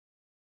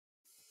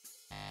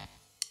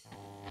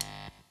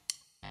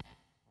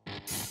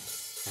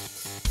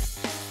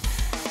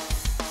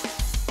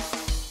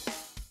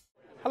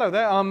Hello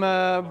there, I'm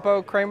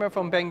Kramer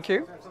from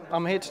BenQ.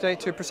 I'm here today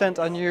to present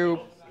our new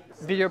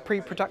video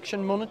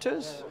pre-production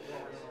monitors.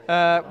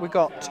 We've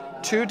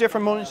got two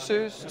different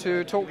monitors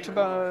to talk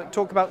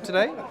about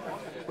today.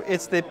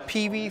 It's the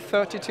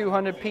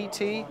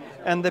PV3200PT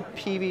and the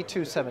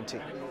PV270.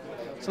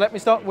 So let me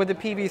start with the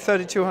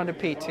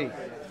PV3200PT.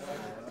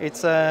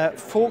 It's a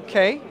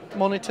 4K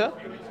monitor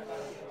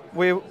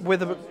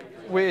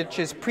which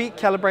is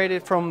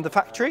pre-calibrated from the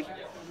factory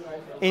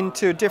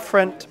into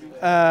different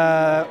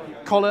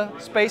color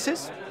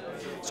spaces.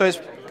 So it's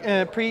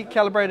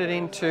pre-calibrated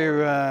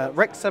into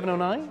Rec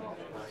 709,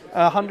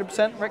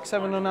 100% Rec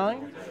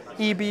 709,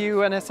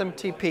 EBU and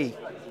SMTP.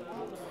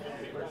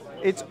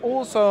 It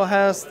also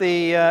has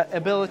the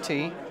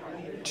ability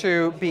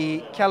to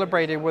be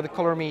calibrated with a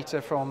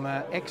colorimeter from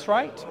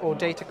X-Rite or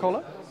data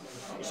color.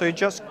 So you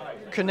just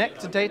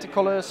connect the data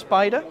color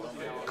spider,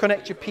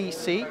 connect your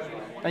PC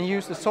and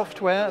use the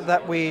software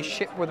that we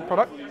ship with the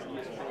product.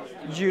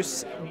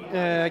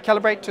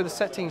 Calibrate to the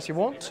settings you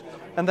want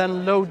and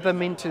then load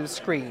them into the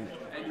screen.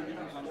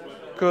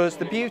 Because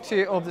the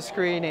beauty of the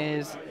screen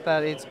is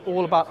that it's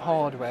all about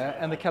hardware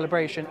and the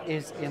calibration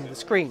is in the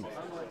screen.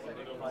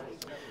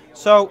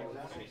 So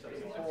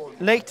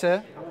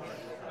later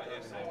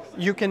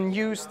you can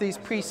use these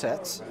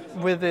presets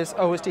with this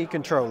OSD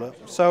controller.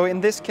 So in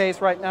this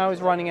case right now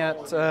it's running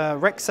at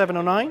Rec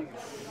 709.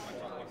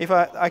 If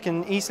I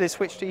can easily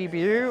switch to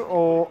EBU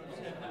or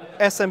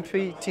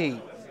SMPT.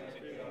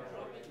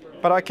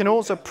 But I can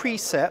also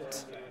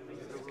preset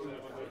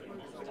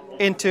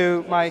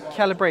into my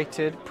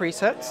calibrated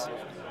presets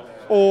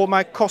or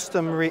my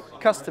custom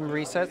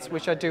resets,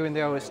 which I do in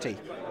the OSD.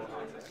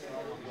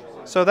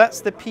 So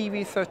that's the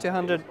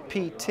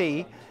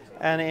PV3200PT,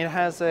 and it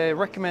has a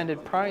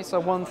recommended price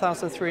of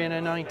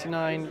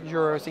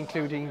 €1,399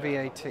 including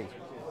VAT.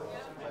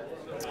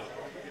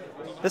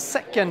 The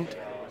second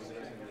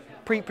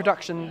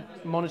pre-production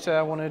monitor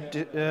I want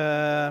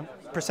to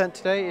present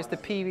today is the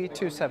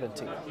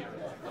PV270.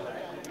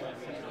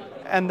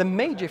 And the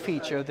major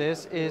feature of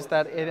this is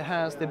that it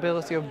has the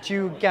ability of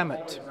dual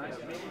gamut.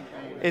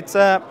 It's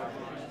a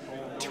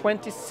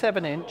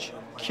 27-inch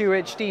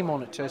QHD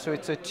monitor, so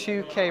it's a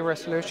 2K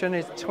resolution.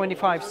 It's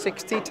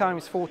 2560 x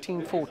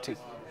 1440.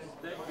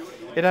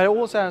 It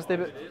also has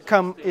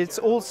it's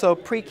also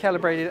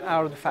pre-calibrated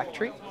out of the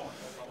factory,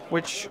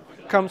 which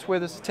comes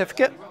with a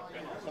certificate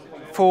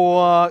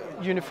for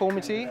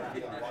uniformity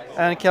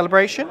and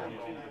calibration.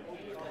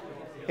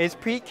 It's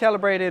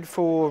pre-calibrated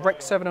for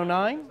Rec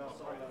 709,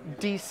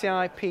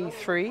 DCI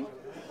P3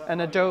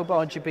 and Adobe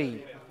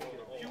RGB.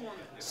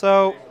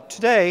 So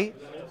today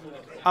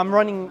I'm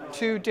running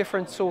two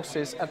different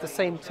sources at the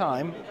same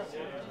time.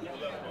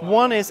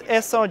 One is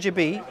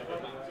sRGB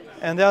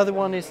and the other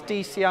one is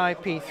DCI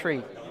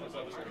P3.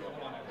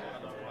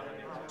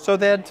 So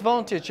the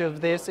advantage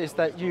of this is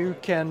that you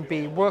can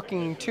be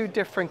working in two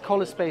different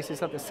color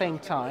spaces at the same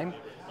time,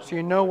 so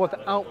you know what the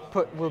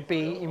output will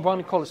be in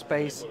one color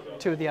space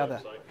to the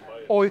other.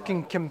 Or you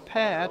can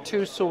compare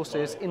two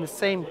sources in the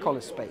same color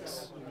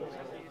space.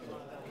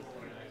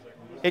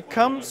 It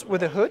comes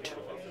with a hood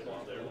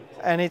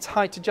and it's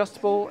height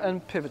adjustable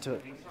and pivotal.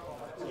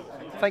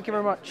 Thank you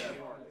very much.